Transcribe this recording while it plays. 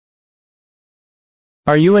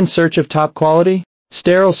Are you in search of top quality,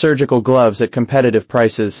 sterile surgical gloves at competitive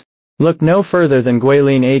prices? Look no further than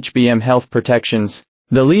Guilin HBM Health Protections,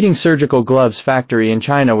 the leading surgical gloves factory in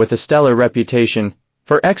China with a stellar reputation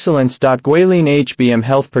for excellence. Guilin HBM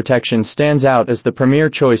Health Protections stands out as the premier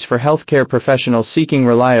choice for healthcare professionals seeking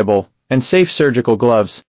reliable and safe surgical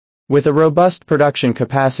gloves. With a robust production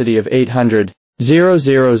capacity of 800,000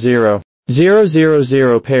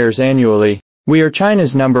 pairs annually, we are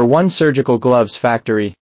China's #1 surgical gloves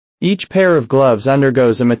factory. Each pair of gloves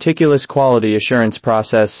undergoes a meticulous quality assurance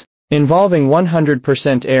process, involving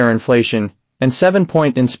 100% air inflation and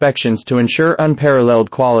 7-point inspections to ensure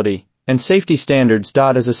unparalleled quality and safety standards.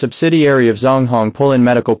 As a subsidiary of Zhonghong Pulin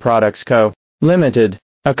Medical Products Co., Limited,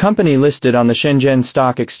 a company listed on the Shenzhen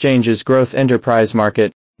Stock Exchange's growth enterprise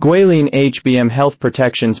market, Guilin HBM Health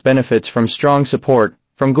Protections benefits from strong support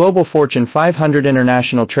from Global Fortune 500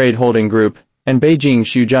 International Trade Holding Group and Beijing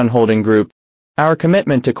Shujun Holding Group. Our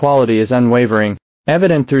commitment to quality is unwavering,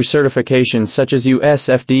 evident through certifications such as US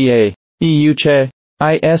FDA, EU CHE,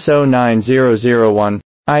 ISO 9001,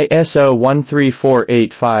 ISO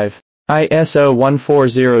 13485, ISO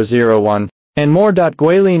 14001, and more.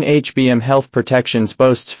 Guilin HBM Health Protections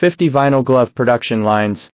boasts 50 vinyl glove production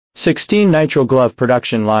lines, 16 nitrile glove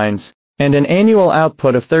production lines, and an annual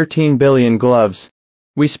output of 13 billion gloves.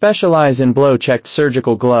 We specialize in blow-checked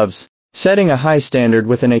surgical gloves, setting a high standard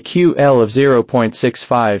with an AQL of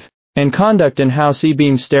 0.65, and conduct in-house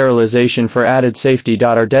e-beam sterilization for added safety.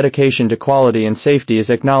 Our dedication to quality and safety is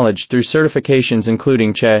acknowledged through certifications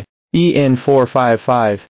including CHE, EN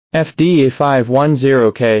 455, FDA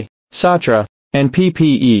 510K, SATRA, and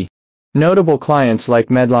PPE. Notable clients like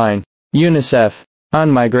Medline, UNICEF,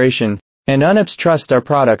 OnMigration, and UNIPS trust our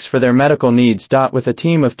products for their medical needs. With a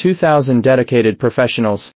team of 2,000 dedicated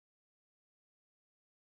professionals,